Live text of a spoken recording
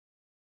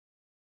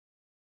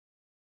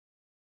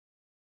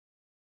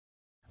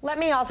Let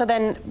me also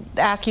then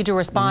ask you to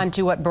respond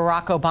to what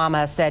Barack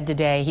Obama said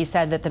today. He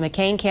said that the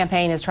McCain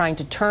campaign is trying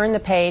to turn the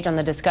page on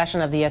the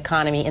discussion of the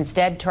economy,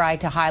 instead try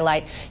to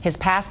highlight his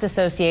past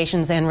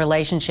associations and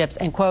relationships,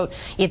 and, quote,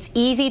 "It's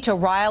easy to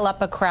rile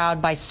up a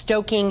crowd by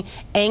stoking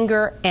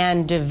anger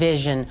and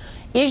division."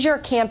 Is your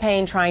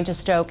campaign trying to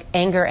stoke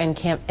anger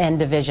and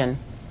division?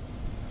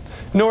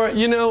 Nora,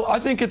 you know, I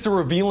think it's a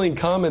revealing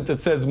comment that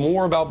says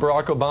more about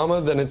Barack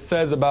Obama than it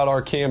says about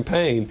our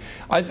campaign.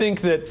 I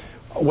think that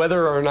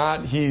whether or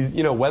not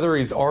whether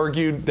he's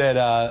argued that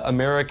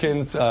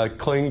Americans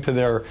cling to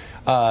their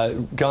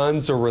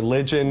guns or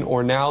religion,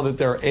 or now that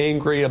they're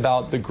angry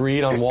about the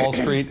greed on Wall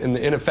Street and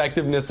the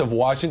ineffectiveness of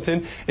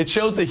Washington, it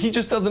shows that he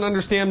just doesn't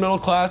understand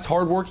middle-class,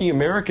 hardworking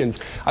Americans.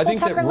 I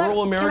think that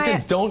rural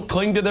Americans don't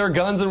cling to their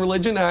guns and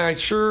religion, and I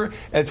sure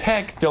as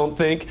heck don't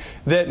think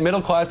that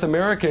middle-class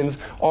Americans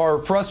are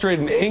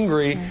frustrated and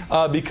angry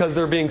because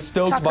they're being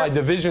stoked by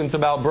divisions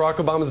about Barack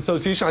Obama's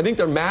association. I think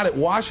they're mad at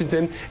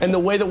Washington and the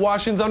way that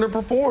Washington's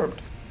underperformed.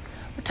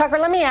 Tucker,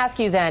 let me ask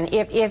you then,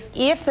 if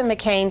the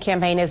McCain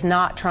campaign is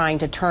not trying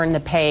to turn the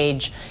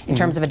page in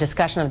terms of a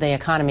discussion of the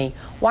economy,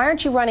 why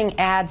aren't you running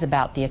ads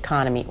about the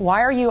economy?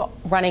 Why are you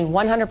running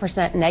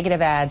 100%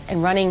 negative ads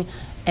and running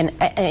and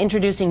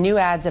introducing new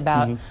ads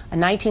about a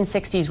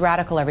 1960s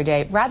radical every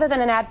day, rather than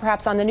an ad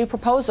perhaps on the new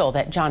proposal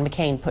that John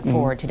McCain put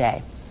forward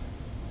today?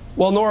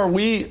 Well, Nora,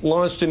 we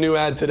launched a new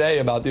ad today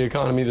about the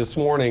economy this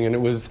morning, and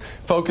it was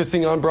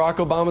focusing on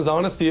Barack Obama's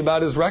honesty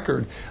about his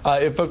record.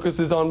 It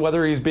focuses on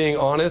whether he's being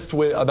honest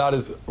about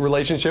his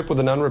relationship with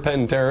an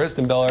unrepentant terrorist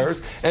in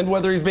Belarus, and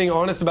whether he's being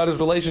honest about his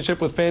relationship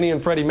with Fannie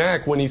and Freddie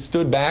Mac when he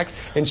stood back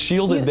and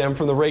shielded them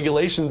from the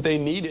regulation that they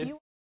needed.